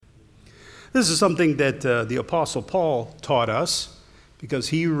This is something that the Apostle Paul taught us because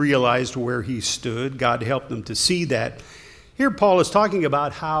he realized where he stood. God helped him to see that. Here Paul is talking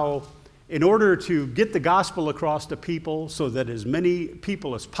about how in order to get the gospel across to people so that as many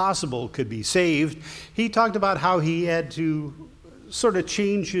people as possible could be saved, he talked about how he had to sort of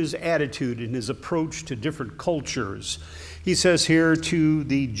change his attitude and his approach to different cultures. He says here, to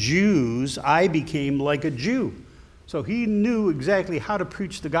the Jews, I became like a Jew. So he knew exactly how to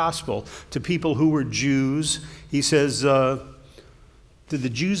preach the gospel to people who were Jews. He says, to the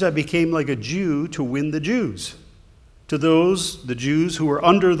Jews I became like a Jew to win the Jews. To those, the Jews who were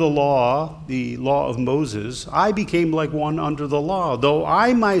under the law of Moses, I became like one under the law. Though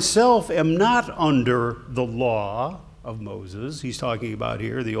I myself am not under the law of Moses, he's talking about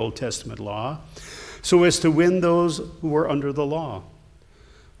here, the Old Testament law, so as to win those who were under the law.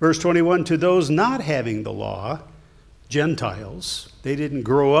 Verse 21, to those not having the law, Gentiles, they didn't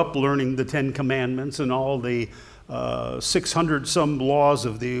grow up learning the Ten Commandments and all the 600 some laws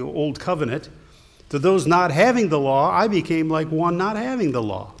of the Old Covenant. To those not having the law, I became like one not having the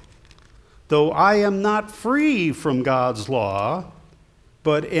law. Though I am not free from God's law,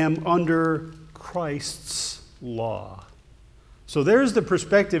 but am under Christ's law. So there's the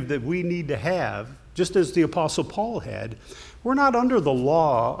perspective that we need to have, just as the Apostle Paul had. We're not under the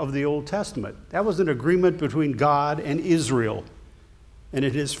law of the Old Testament. That was an agreement between God and Israel, and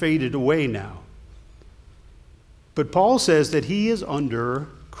it has faded away now. But Paul says that he is under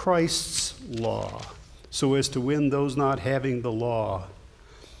Christ's law, so as to win those not having the law.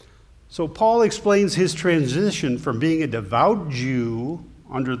 So Paul explains his transition from being a devout Jew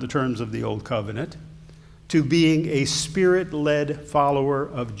under the terms of the Old Covenant to being a Spirit-led follower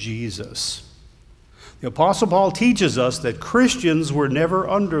of Jesus. The Apostle Paul teaches us that Christians were never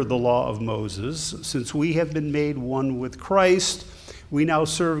under the law of Moses. Since we have been made one with Christ, we now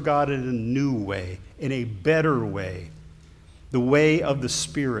serve God in a new way, in a better way, the way of the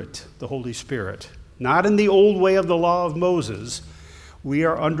Spirit, the Holy Spirit. Not in the old way of the law of Moses. We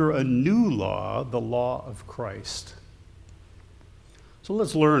are under a new law, the law of Christ. So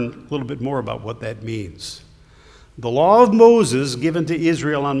let's learn a little bit more about what that means. The law of Moses given to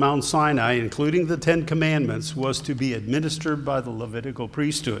Israel on Mount Sinai, including the Ten Commandments, was to be administered by the Levitical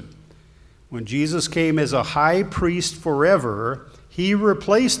priesthood. When Jesus came as a high priest forever, he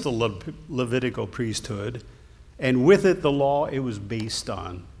replaced the Levitical priesthood, and with it the law it was based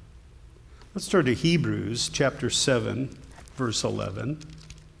on. Let's turn to Hebrews chapter 7, verse 11.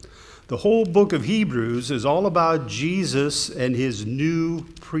 The whole book of Hebrews is all about Jesus and his new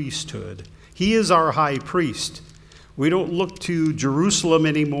priesthood. He is our high priest. We don't look to Jerusalem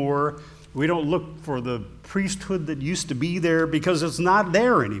anymore. We don't look for the priesthood that used to be there because it's not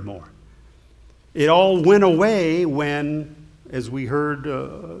there anymore. It all went away when, as we heard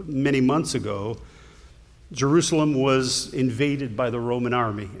many months ago, Jerusalem was invaded by the Roman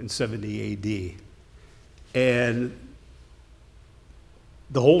army in 70 AD. And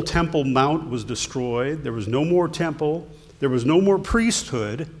the whole Temple Mount was destroyed. There was no more temple. There was no more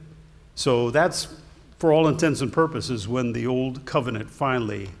priesthood. So that's, for all intents and purposes, when the old covenant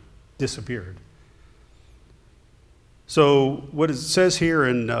finally disappeared. So what it says here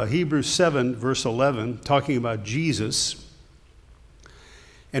in Hebrews 7, verse 11, talking about Jesus,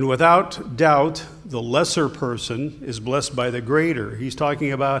 and without doubt, the lesser person is blessed by the greater. He's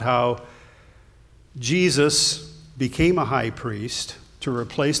talking about how Jesus became a high priest to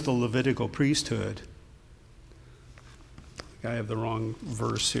replace the Levitical priesthood. I have the wrong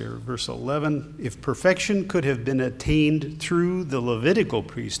verse here. Verse 11, if perfection could have been attained through the Levitical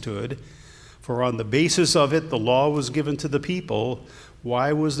priesthood, for on the basis of it the law was given to the people,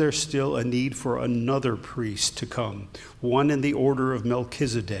 why was there still a need for another priest to come, one in the order of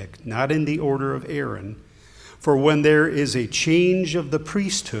Melchizedek, not in the order of Aaron? For when there is a change of the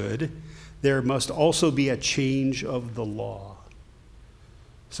priesthood, there must also be a change of the law.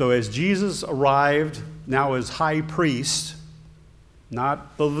 So as Jesus arrived now as high priest,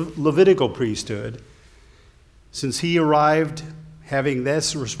 not the Levitical priesthood, since he arrived having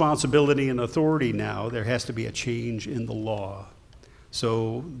this responsibility and authority now, there has to be a change in the law.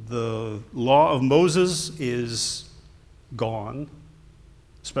 So the law of Moses is gone,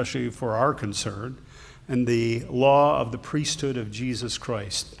 especially for our concern, and the law of the priesthood of Jesus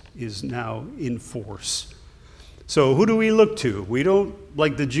Christ is now in force. So who do we look to? We don't,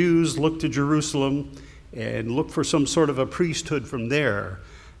 like the Jews, look to Jerusalem and look for some sort of a priesthood from there.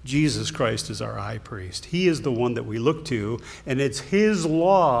 Jesus Christ is our high priest. He is the one that we look to, and it's his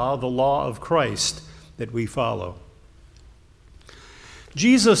law, the law of Christ, that we follow.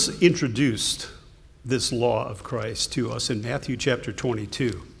 Jesus introduced this law of Christ to us in Matthew chapter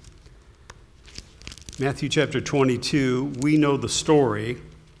 22. Matthew chapter 22, we know the story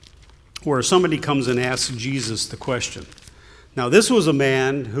where somebody comes and asks Jesus the question. Now, this was a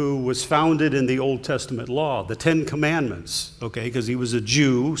man who was founded in the Old Testament law, the Ten Commandments, okay, because he was a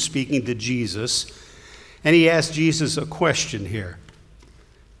Jew speaking to Jesus, and he asked Jesus a question here.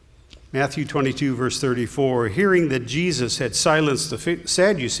 Matthew 22, verse 34, hearing that Jesus had silenced the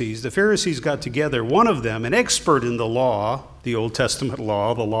Sadducees, the Pharisees got together. One of them, an expert in the law, the Old Testament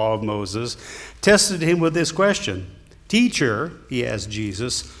law, the law of Moses, tested him with this question. Teacher, he asked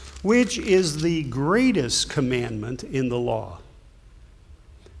Jesus, which is the greatest commandment in the law?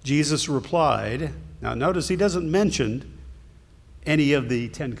 Jesus replied, now notice he doesn't mention any of the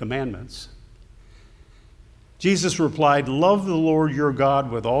Ten Commandments. Jesus replied, love the Lord your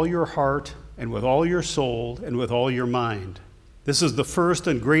God with all your heart and with all your soul and with all your mind. This is the first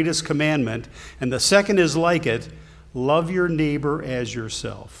and greatest commandment, and the second is like it, love your neighbor as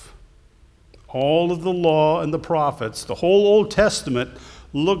yourself. All of the law and the prophets, the whole Old Testament,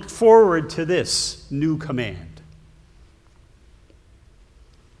 looked forward to this new command.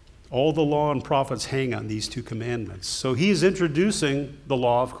 All the law and prophets hang on these two commandments. So he's introducing the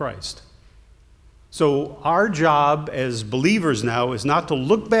law of Christ. So our job as believers now is not to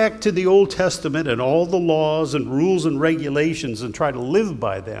look back to the Old Testament and all the laws and rules and regulations and try to live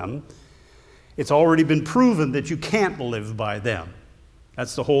by them. It's already been proven that you can't live by them.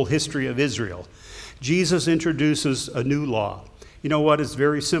 That's the whole history of Israel. Jesus introduces a new law. You know what? It's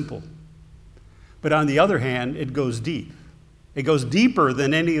very simple. But on the other hand, it goes deep. It goes deeper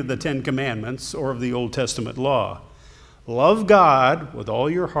than any of the Ten Commandments or of the Old Testament law. Love God with all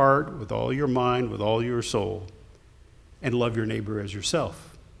your heart, with all your mind, with all your soul, and love your neighbor as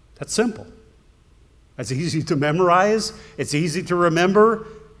yourself. That's simple. That's easy to memorize. It's easy to remember.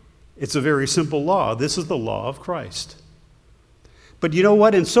 It's a very simple law. This is the law of Christ. But you know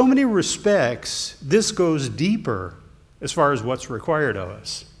what? In so many respects, this goes deeper as far as what's required of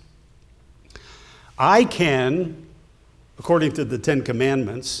us. I can, according to the Ten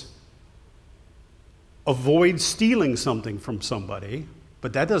Commandments, avoid stealing something from somebody,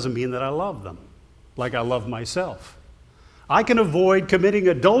 but that doesn't mean that I love them like I love myself. I can avoid committing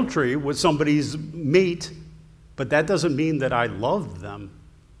adultery with somebody's mate, but that doesn't mean that I love them.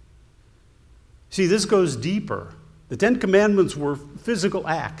 See, this goes deeper. The Ten Commandments were physical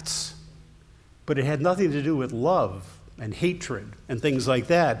acts, but it had nothing to do with love and hatred and things like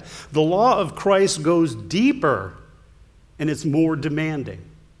that. The law of Christ goes deeper, and it's more demanding.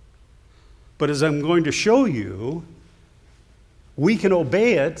 But as I'm going to show you, we can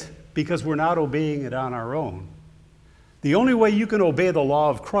obey it because we're not obeying it on our own. The only way you can obey the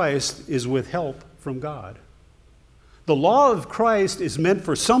law of Christ is with help from God. The law of Christ is meant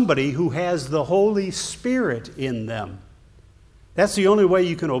for somebody who has the Holy Spirit in them. That's the only way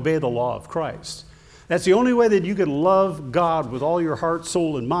you can obey the law of Christ. That's the only way that you can love God with all your heart,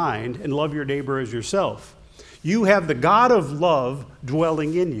 soul, and mind and love your neighbor as yourself. You have the God of love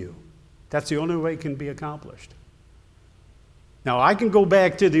dwelling in you. That's the only way it can be accomplished. Now, I can go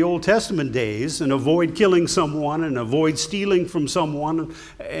back to the Old Testament days and avoid killing someone and avoid stealing from someone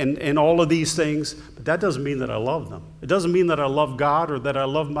and all of these things, but that doesn't mean that I love them. It doesn't mean that I love God or that I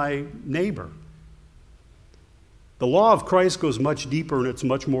love my neighbor. The law of Christ goes much deeper and it's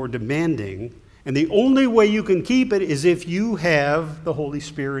much more demanding, and the only way you can keep it is if you have the Holy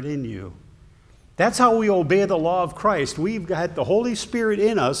Spirit in you. That's how we obey the law of Christ. We've got the Holy Spirit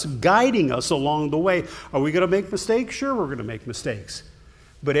in us, guiding us along the way. Are we going to make mistakes? Sure, we're going to make mistakes.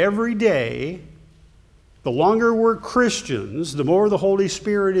 But every day, the longer we're Christians, the more the Holy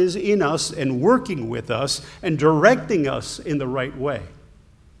Spirit is in us and working with us and directing us in the right way.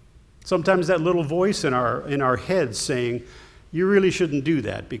 Sometimes that little voice in our heads saying, you really shouldn't do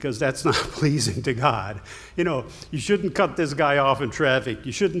that because that's not pleasing to God. You know, you shouldn't cut this guy off in traffic.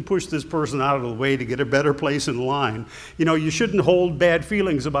 You shouldn't push this person out of the way to get a better place in line. You know, you shouldn't hold bad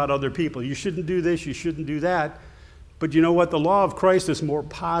feelings about other people. You shouldn't do this, you shouldn't do that. But you know what? The law of Christ is more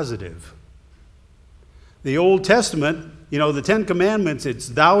positive. The Old Testament, you know, the Ten Commandments, it's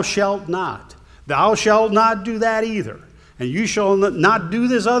thou shalt not. Thou shalt not do that either. And you shall not do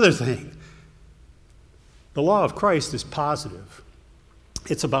this other thing. The law of Christ is positive.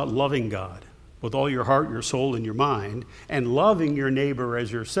 It's about loving God with all your heart, your soul, and your mind, and loving your neighbor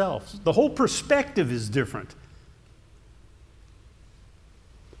as yourself. The whole perspective is different.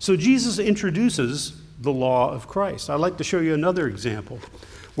 So Jesus introduces the law of Christ. I'd like to show you another example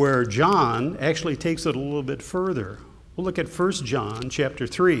where John actually takes it a little bit further. We'll look at 1 John chapter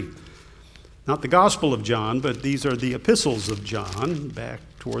 3. Not the Gospel of John, but these are the epistles of John, back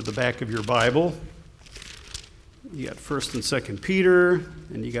toward the back of your Bible. You got 1st and 2nd Peter,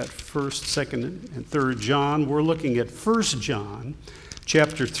 and you got 1st, 2nd, and 3rd John. We're looking at 1st John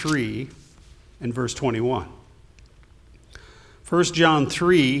chapter 3 and verse 21. 1 John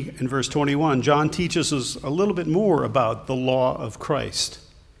 3 and verse 21, John teaches us a little bit more about the law of Christ.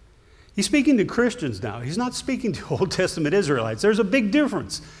 He's speaking to Christians now. He's not speaking to Old Testament Israelites. There's a big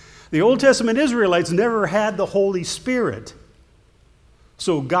difference. The Old Testament Israelites never had the Holy Spirit.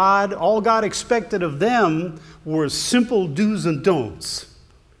 So all God expected of them were simple do's and don'ts.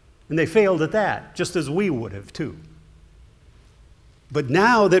 And they failed at that, just as we would have too. But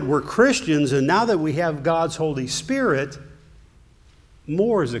now that we're Christians and now that we have God's Holy Spirit,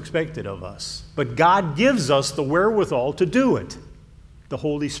 more is expected of us. But God gives us the wherewithal to do it. The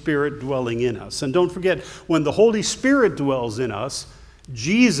Holy Spirit dwelling in us. And don't forget, when the Holy Spirit dwells in us,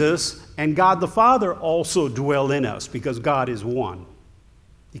 Jesus and God the Father also dwell in us because God is one.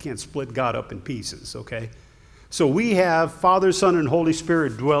 You can't split God up in pieces, okay? So we have Father, Son, and Holy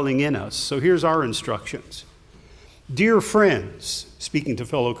Spirit dwelling in us. So here's our instructions. Dear friends, speaking to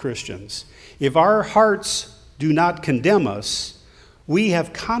fellow Christians, if our hearts do not condemn us, we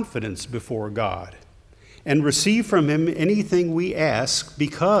have confidence before God and receive from him anything we ask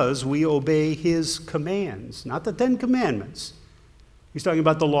because we obey his commands, not the 10 commandments. He's talking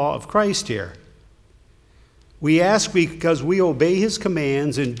about the law of Christ here. We ask because we obey his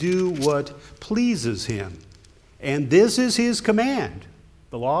commands and do what pleases him. And this is his command.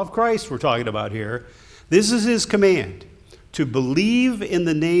 The law of Christ we're talking about here. This is his command, to believe in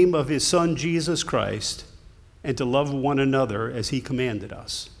the name of his Son Jesus Christ and to love one another as he commanded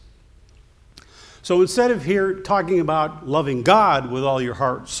us. So instead of here talking about loving God with all your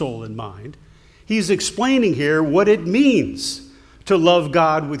heart, soul, and mind, he's explaining here what it means to love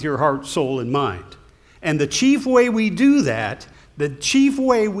God with your heart, soul, and mind. And the chief way we do that, the chief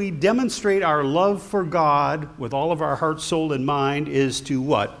way we demonstrate our love for God with all of our heart, soul, and mind is to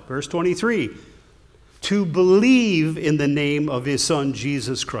what? Verse 23, to believe in the name of his Son,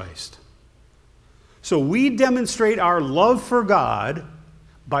 Jesus Christ. So we demonstrate our love for God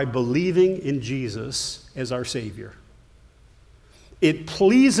by believing in Jesus as our Savior. It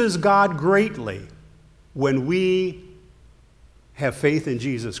pleases God greatly when we have faith in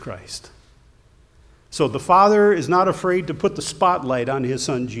Jesus Christ. So the Father is not afraid to put the spotlight on his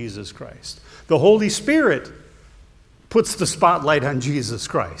Son, Jesus Christ. The Holy Spirit puts the spotlight on Jesus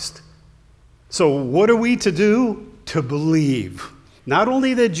Christ. So what are we to do? To believe. Not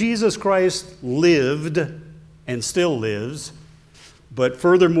only that Jesus Christ lived and still lives, but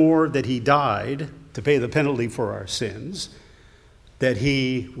furthermore that he died to pay the penalty for our sins, that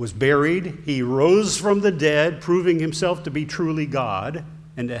he was buried, he rose from the dead, proving himself to be truly God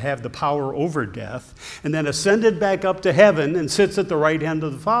and to have the power over death, and then ascended back up to heaven and sits at the right hand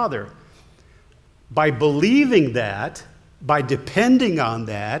of the Father. By believing that, by depending on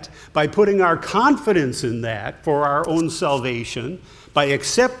that, by putting our confidence in that for our own salvation, by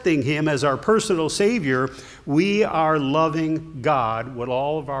accepting him as our personal Savior, we are loving God with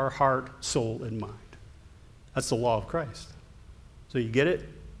all of our heart, soul, and mind. That's the law of Christ. So you get it?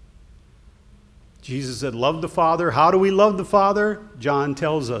 Jesus said, love the Father. How do we love the Father? John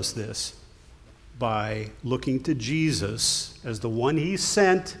tells us this by looking to Jesus as the one he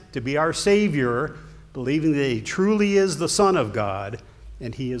sent to be our Savior, believing that he truly is the Son of God,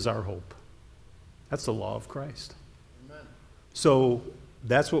 and he is our hope. That's the law of Christ. Amen. So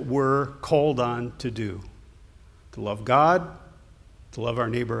that's what we're called on to do, to love God, to love our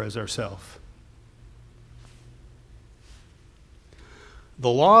neighbor as ourselves. The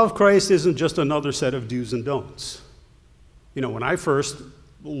law of Christ isn't just another set of do's and don'ts. You know, when I first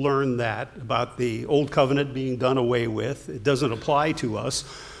learned that about the old covenant being done away with, it doesn't apply to us.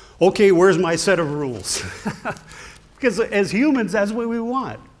 Okay, where's my set of rules? Because as humans, that's what we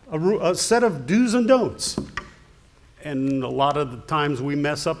want, a set of do's and don'ts. And a lot of the times we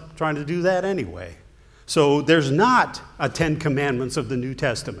mess up trying to do that anyway. So there's not a 10 commandments of the New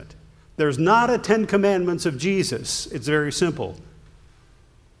Testament. There's not a 10 commandments of Jesus. It's very simple.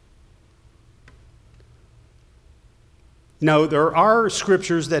 Now, there are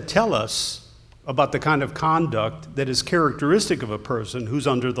scriptures that tell us about the kind of conduct that is characteristic of a person who's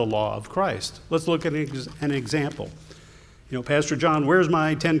under the law of Christ. Let's look at an example. You know, Pastor John, where's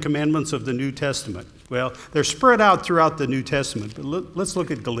my 10 commandments of the New Testament? Well, they're spread out throughout the New Testament, but let's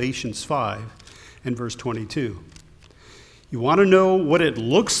look at Galatians 5 and verse 22. You want to know what it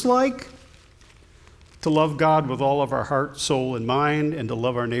looks like to love God with all of our heart, soul, and mind, and to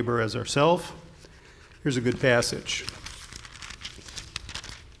love our neighbor as ourselves? Here's a good passage.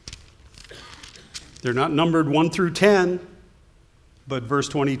 They're not numbered 1 through 10, but verse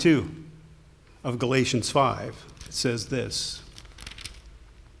 22 of Galatians 5. It says this: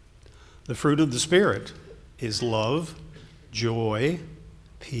 the fruit of the Spirit is love, joy,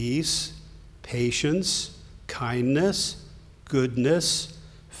 peace, patience, kindness, goodness,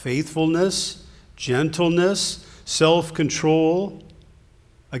 faithfulness, gentleness, self-control.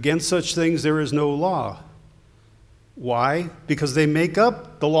 Against such things there is no law. Why? Because they make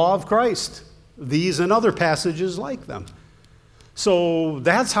up the law of Christ. These and other passages like them. So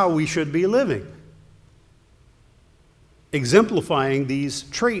that's how we should be living. Exemplifying these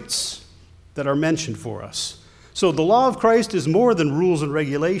traits that are mentioned for us. So the law of Christ is more than rules and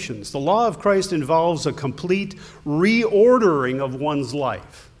regulations. The law of Christ involves a complete reordering of one's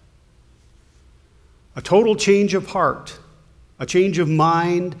life. A total change of heart, a change of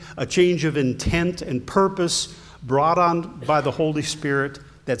mind, a change of intent and purpose brought on by the Holy Spirit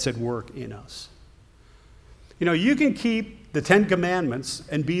that's at work in us. You know, you can keep the 10 Commandments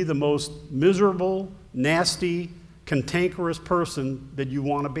and be the most miserable, nasty, cantankerous person that you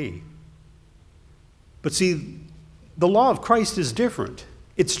want to be. But see, the law of Christ is different.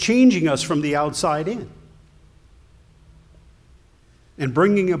 It's changing us from the outside in and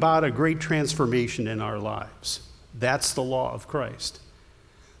bringing about a great transformation in our lives. That's the law of Christ.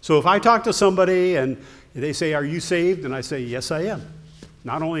 So if I talk to somebody and they say, "Are you saved?" and I say, "Yes, I am."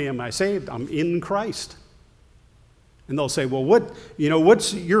 Not only am I saved, I'm in Christ. And they'll say, "Well,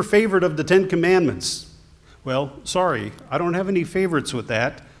 what's your favorite of the 10 Commandments?" Well, sorry, I don't have any favorites with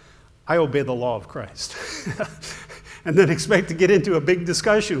that. I obey the law of Christ. And then expect to get into a big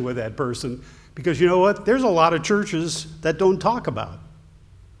discussion with that person, because you know what? There's a lot of churches that don't talk about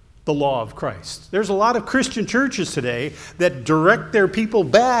the law of Christ. There's a lot of Christian churches today that direct their people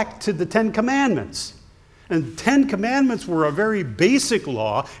back to the 10 Commandments. And the 10 Commandments were a very basic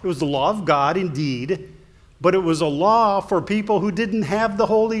law. It was the law of God indeed, but it was a law for people who didn't have the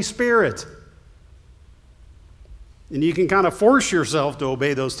Holy Spirit. And you can kind of force yourself to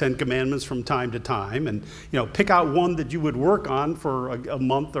obey those 10 Commandments from time to time and, pick out one that you would work on for a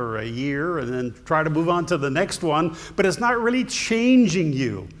month or a year and then try to move on to the next one. But it's not really changing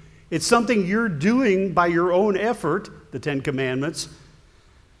you. It's something you're doing by your own effort, the 10 Commandments,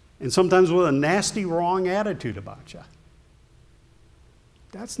 and sometimes with a nasty, wrong attitude about you.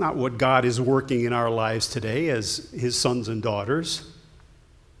 That's not what God is working in our lives today as His sons and daughters.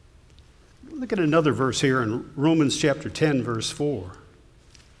 Look at another verse here in Romans chapter 10, verse 4.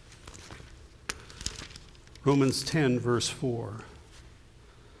 Romans 10, verse 4.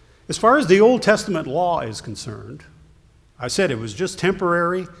 As far as the Old Testament law is concerned, I said it was just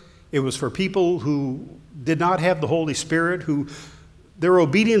temporary. It was for people who did not have the Holy Spirit, who their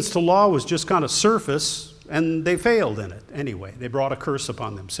obedience to law was just kind of surface, and they failed in it anyway. They brought a curse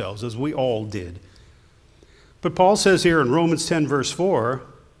upon themselves, as we all did. But Paul says here in Romans 10, verse 4,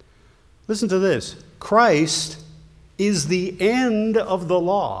 listen to this: Christ is the end of the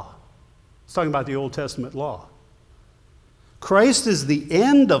law. It's talking about the Old Testament law. Christ is the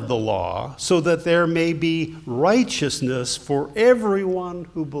end of the law so that there may be righteousness for everyone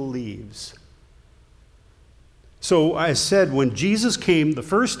who believes. So I said when Jesus came the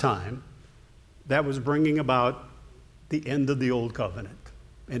first time, that was bringing about the end of the old covenant.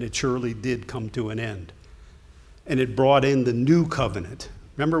 And it surely did come to an end. And it brought in the new covenant.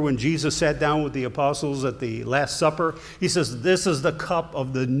 Remember when Jesus sat down with the apostles at the Last Supper? He says, "This is the cup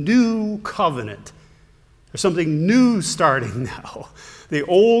of the new covenant." There's something new starting now. The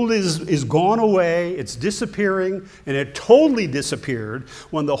old is gone away, it's disappearing, and it totally disappeared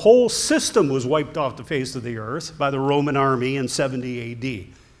when the whole system was wiped off the face of the earth by the Roman army in 70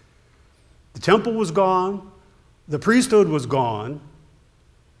 AD. The temple was gone, the priesthood was gone.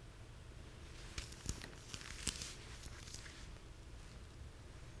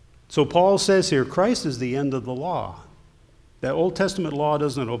 So Paul says here, Christ is the end of the law. That Old Testament law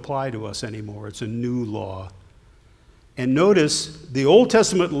doesn't apply to us anymore. It's a new law. And notice, the Old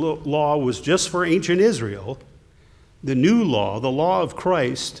Testament law was just for ancient Israel. The new law, the law of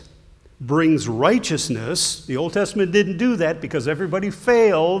Christ, brings righteousness. The Old Testament didn't do that because everybody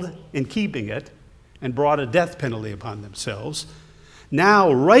failed in keeping it and brought a death penalty upon themselves.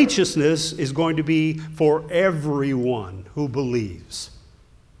 Now, righteousness is going to be for everyone who believes.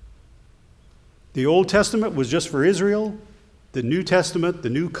 The Old Testament was just for Israel. The New Testament, the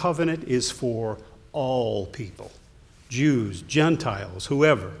New Covenant, is for all people. Jews, Gentiles,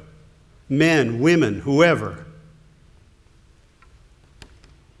 whoever. Men, women, whoever.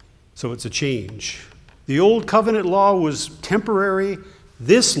 So it's a change. The Old Covenant law was temporary.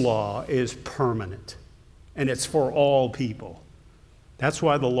 This law is permanent. And it's for all people. That's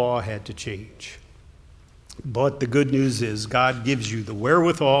why the law had to change. But the good news is God gives you the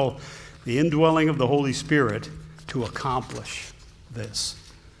wherewithal, the indwelling of the Holy Spirit, to accomplish this.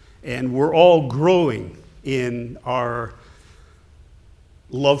 And we're all growing in our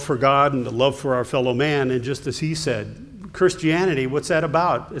love for God and the love for our fellow man. And just as he said, Christianity, what's that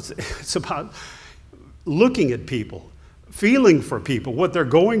about? It's about looking at people, feeling for people, what they're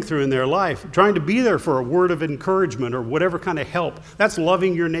going through in their life, trying to be there for a word of encouragement or whatever kind of help. That's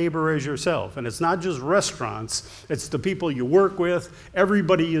loving your neighbor as yourself. And it's not just restaurants, it's the people you work with,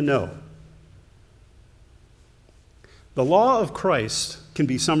 everybody you know. The law of Christ can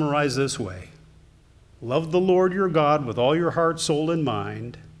be summarized this way. Love the Lord your God with all your heart, soul, and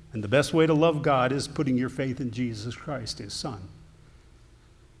mind. And the best way to love God is putting your faith in Jesus Christ, his Son.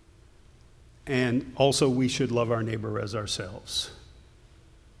 And also we should love our neighbor as ourselves.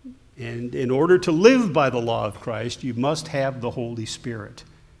 And in order to live by the law of Christ, you must have the Holy Spirit.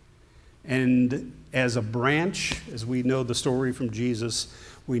 And as a branch, as we know the story from Jesus,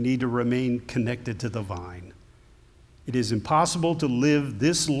 we need to remain connected to the vine. It is impossible to live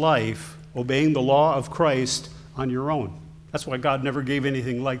this life obeying the law of Christ on your own. That's why God never gave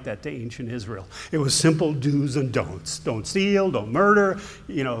anything like that to ancient Israel. It was simple do's and don'ts. Don't steal, don't murder,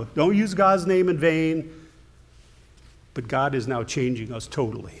 don't use God's name in vain. But God is now changing us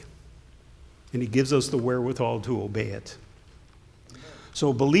totally. And he gives us the wherewithal to obey it.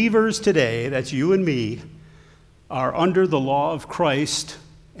 So believers today, that's you and me, are under the law of Christ,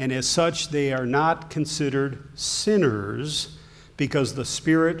 and as such they are not considered sinners because the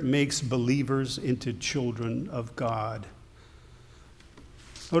Spirit makes believers into children of God.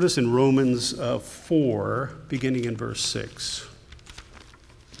 Notice in Romans 4, beginning in verse 6.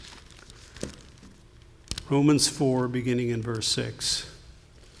 Romans 4, beginning in verse 6.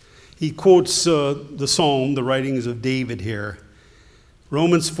 He quotes the psalm, the writings of David here.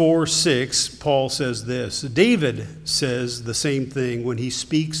 Romans 4, 6, Paul says this. David says the same thing when he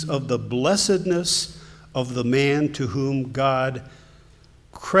speaks of the blessedness of the man to whom God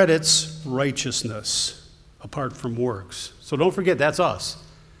credits righteousness apart from works. So don't forget, that's us.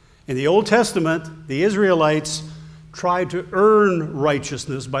 In the Old Testament, the Israelites tried to earn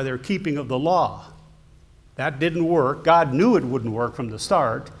righteousness by their keeping of the law. That didn't work. God knew it wouldn't work from the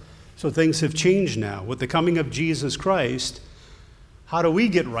start. So things have changed now. With the coming of Jesus Christ, how do we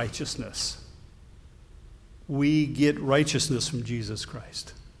get righteousness? We get righteousness from Jesus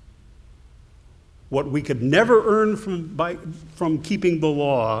Christ. What we could never earn from keeping the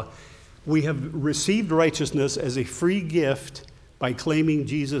law, we have received righteousness as a free gift by claiming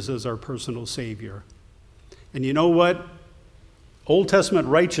Jesus as our personal Savior. And you know what? Old Testament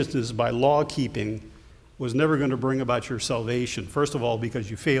righteousness by law keeping was never going to bring about your salvation. First of all,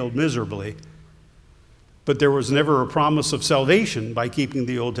 because you failed miserably. But there was never a promise of salvation by keeping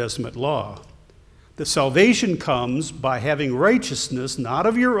the Old Testament law. The salvation comes by having righteousness, not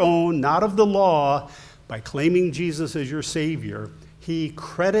of your own, not of the law, by claiming Jesus as your Savior. He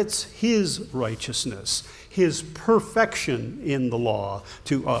credits his righteousness, his perfection in the law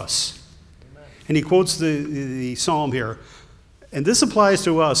to us. Amen. And he quotes the psalm here. And this applies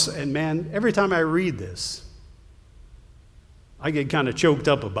to us. And man, every time I read this, I get kind of choked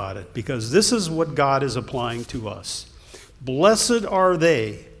up about it because this is what God is applying to us. Blessed are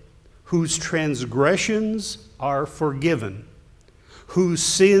they whose transgressions are forgiven, whose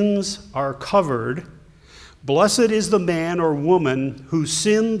sins are covered. Blessed is the man or woman whose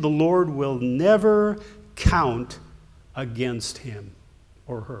sin the Lord will never count against him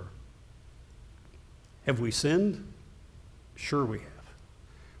or her. Have we sinned? Sure we have.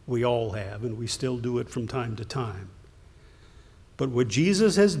 We all have, and we still do it from time to time. But what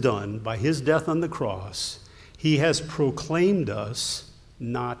Jesus has done by his death on the cross, he has proclaimed us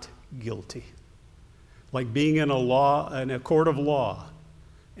not guilty. Like being in a court of law,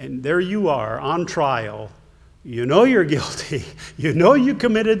 and there you are on trial. You know you're guilty. You know you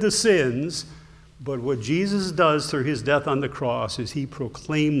committed the sins. But what Jesus does through his death on the cross is he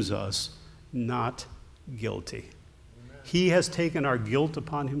proclaims us not guilty. Amen. He has taken our guilt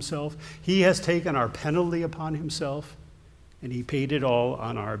upon himself. He has taken our penalty upon himself. And he paid it all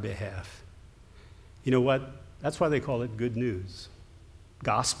on our behalf. You know what? That's why they call it good news.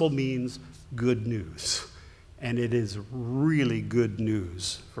 Gospel means good news. And it is really good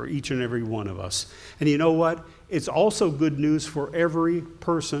news for each and every one of us. And you know what? It's also good news for every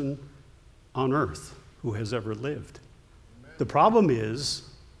person on earth who has ever lived. Amen. The problem is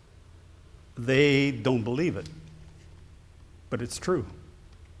they don't believe it. But it's true.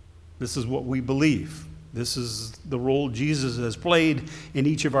 This is what we believe. This is the role Jesus has played in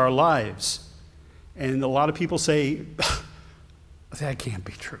each of our lives. And a lot of people say, that can't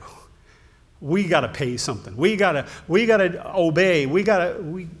be true. we got to pay something. We got to obey. We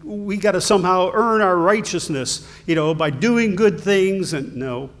got to somehow earn our righteousness, by doing good things. And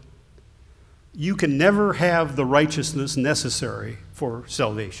no, you can never have the righteousness necessary for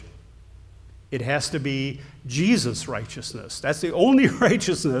salvation. It has to be Jesus' righteousness. That's the only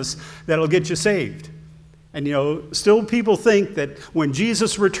righteousness that'll get you saved. And still people think that when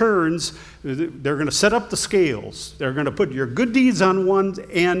Jesus returns, they're going to set up the scales. They're going to put your good deeds on one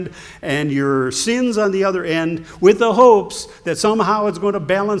end and your sins on the other end, with the hopes that somehow it's going to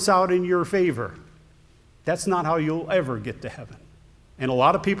balance out in your favor. That's not how you'll ever get to heaven. And a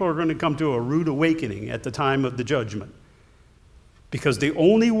lot of people are going to come to a rude awakening at the time of the judgment. Because the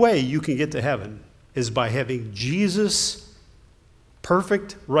only way you can get to heaven is by having Jesus'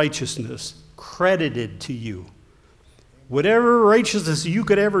 perfect righteousness credited to you. Whatever righteousness you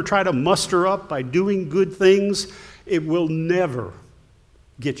could ever try to muster up by doing good things, it will never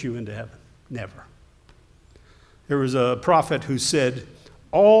get you into heaven. Never. There was a prophet who said,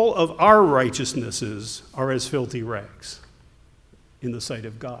 all of our righteousnesses are as filthy rags in the sight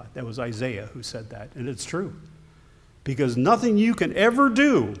of God. That was Isaiah who said that, and it's true. Because nothing you can ever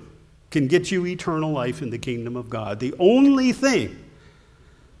do can get you eternal life in the kingdom of God. The only thing,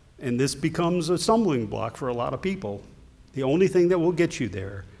 and this becomes a stumbling block for a lot of people, the only thing that will get you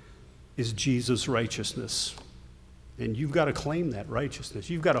there is Jesus' righteousness. And you've got to claim that righteousness.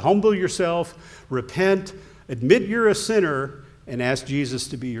 You've got to humble yourself, repent, admit you're a sinner, and ask Jesus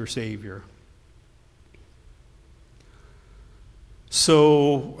to be your Savior.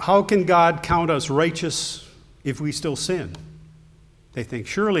 So, how can God count us righteous if we still sin? They think,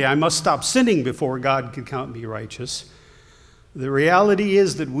 surely I must stop sinning before God can count me righteous. The reality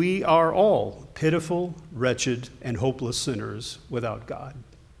is that we are all pitiful, wretched, and hopeless sinners without God.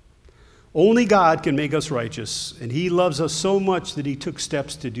 Only God can make us righteous, and He loves us so much that He took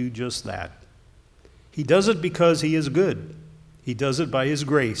steps to do just that. He does it because He is good. He does it by His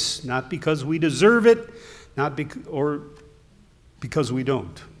grace, not because we deserve it, or because we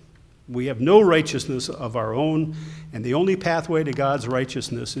don't. We have no righteousness of our own, and the only pathway to God's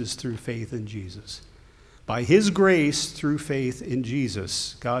righteousness is through faith in Jesus. By His grace, through faith in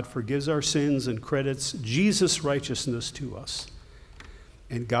Jesus, God forgives our sins and credits Jesus' righteousness to us.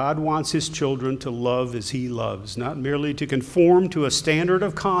 And God wants His children to love as He loves, not merely to conform to a standard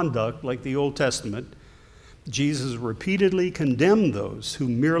of conduct like the Old Testament. Jesus repeatedly condemned those who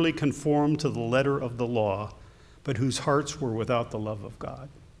merely conformed to the letter of the law, but whose hearts were without the love of God.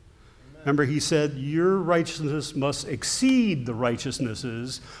 Remember, He said, your righteousness must exceed the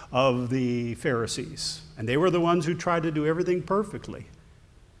righteousnesses of the Pharisees. And they were the ones who tried to do everything perfectly,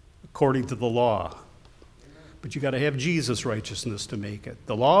 according to the law. But you got to have Jesus' righteousness to make it.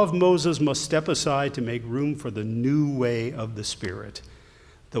 The law of Moses must step aside to make room for the new way of the Spirit,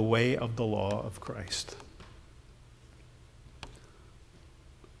 the way of the law of Christ.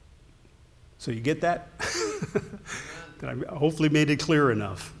 So you get that? I hopefully made it clear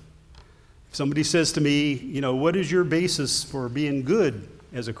enough. If somebody says to me, what is your basis for being good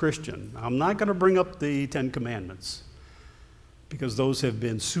as a Christian? I'm not going to bring up the Ten Commandments, because those have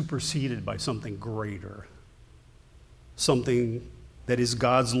been superseded by something greater, something that is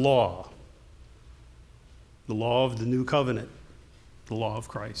God's law, the law of the new covenant, the law of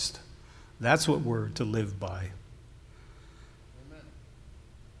Christ. That's what we're to live by. Amen.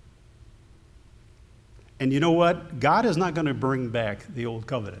 And you know what? God is not going to bring back the old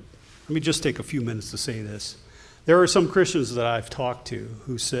covenant. Let me just take a few minutes to say this. There are some Christians that I've talked to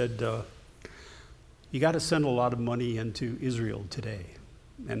who said, you got to send a lot of money into Israel today.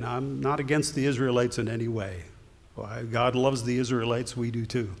 And I'm not against the Israelites in any way. God loves the Israelites, we do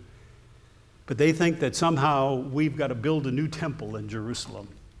too. But they think that somehow we've got to build a new temple in Jerusalem.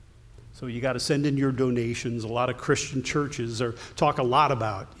 So you got to send in your donations. A lot of Christian churches talk a lot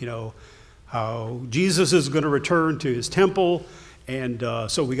about, how Jesus is going to return to His temple. And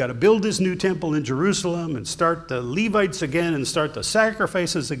so we got to build this new temple in Jerusalem and start the Levites again and start the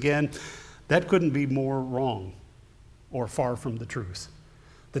sacrifices again. That couldn't be more wrong or far from the truth.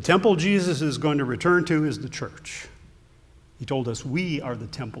 The temple Jesus is going to return to is the church. He told us we are the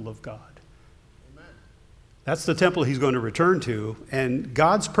temple of God. Amen. That's the temple He's going to return to. And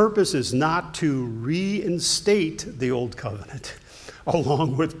God's purpose is not to reinstate the old covenant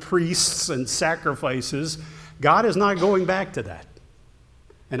along with priests and sacrifices. God is not going back to that.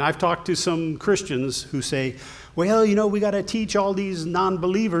 And I've talked to some Christians who say, well, we got to teach all these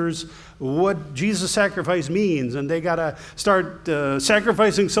non-believers what Jesus' sacrifice means, and they got to start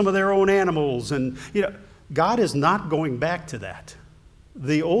sacrificing some of their own animals. And, God is not going back to that.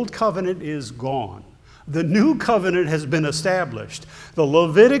 The old covenant is gone. The new covenant has been established. The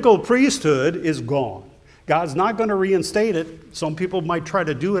Levitical priesthood is gone. God's not going to reinstate it. Some people might try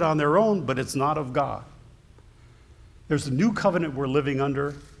to do it on their own, but it's not of God. There's a new covenant we're living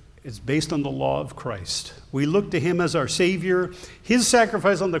under. It's based on the law of Christ. We look to him as our Savior. His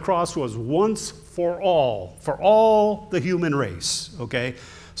sacrifice on the cross was once for all the human race, okay?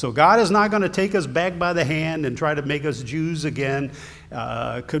 So God is not going to take us back by the hand and try to make us Jews again,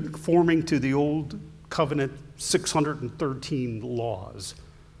 conforming to the old covenant 613 laws.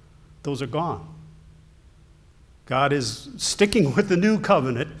 Those are gone. God is sticking with the new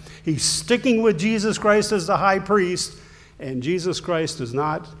covenant. He's sticking with Jesus Christ as the high priest, and Jesus Christ does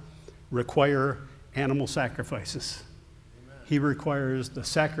not require animal sacrifices. Amen. He requires the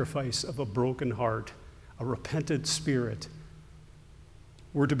sacrifice of a broken heart, a repentant spirit.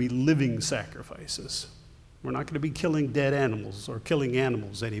 We're to be living sacrifices. We're not going to be killing dead animals or killing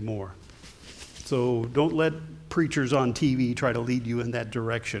animals anymore. So don't let preachers on TV try to lead you in that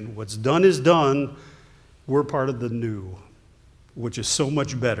direction. What's done is done. We're part of the new, which is so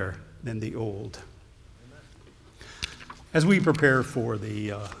much better than the old. As we prepare for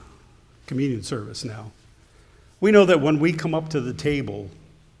the communion service now, we know that when we come up to the table,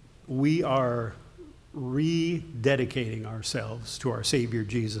 we are rededicating ourselves to our Savior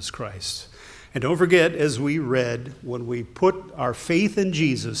Jesus Christ. And don't forget, as we read, when we put our faith in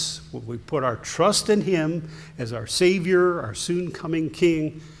Jesus, when we put our trust in him as our Savior, our soon-coming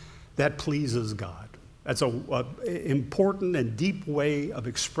King, that pleases God. That's an important and deep way of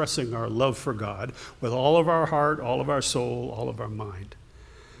expressing our love for God with all of our heart, all of our soul, all of our mind.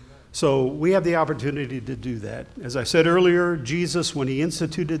 So we have the opportunity to do that. As I said earlier, Jesus, when he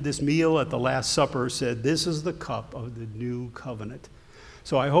instituted this meal at the Last Supper, said, "This is the cup of the new covenant."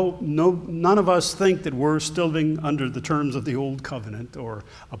 So I hope none of us think that we're still living under the terms of the old covenant or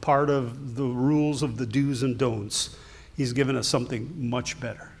a part of the rules of the do's and don'ts. He's given us something much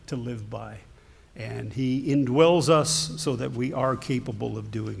better to live by. And he indwells us so that we are capable of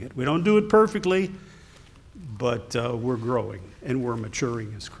doing it. We don't do it perfectly, but we're growing and we're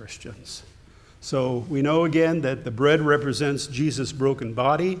maturing as Christians. So we know again that the bread represents Jesus' broken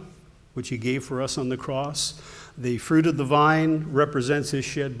body, which he gave for us on the cross. The fruit of the vine represents his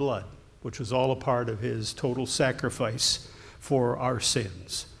shed blood, which was all a part of his total sacrifice for our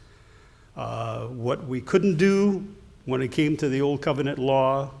sins. What we couldn't do when it came to the old covenant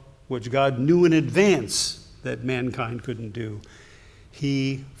law, which God knew in advance that mankind couldn't do,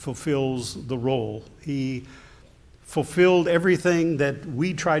 he fulfills the role. He fulfilled everything that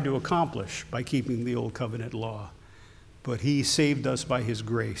we tried to accomplish by keeping the old covenant law. But he saved us by his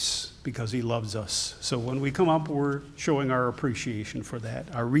grace because he loves us. So when we come up, we're showing our appreciation for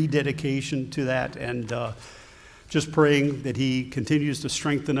that, our rededication to that, and just praying that he continues to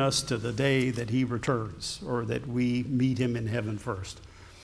strengthen us to the day that he returns or that we meet him in heaven first.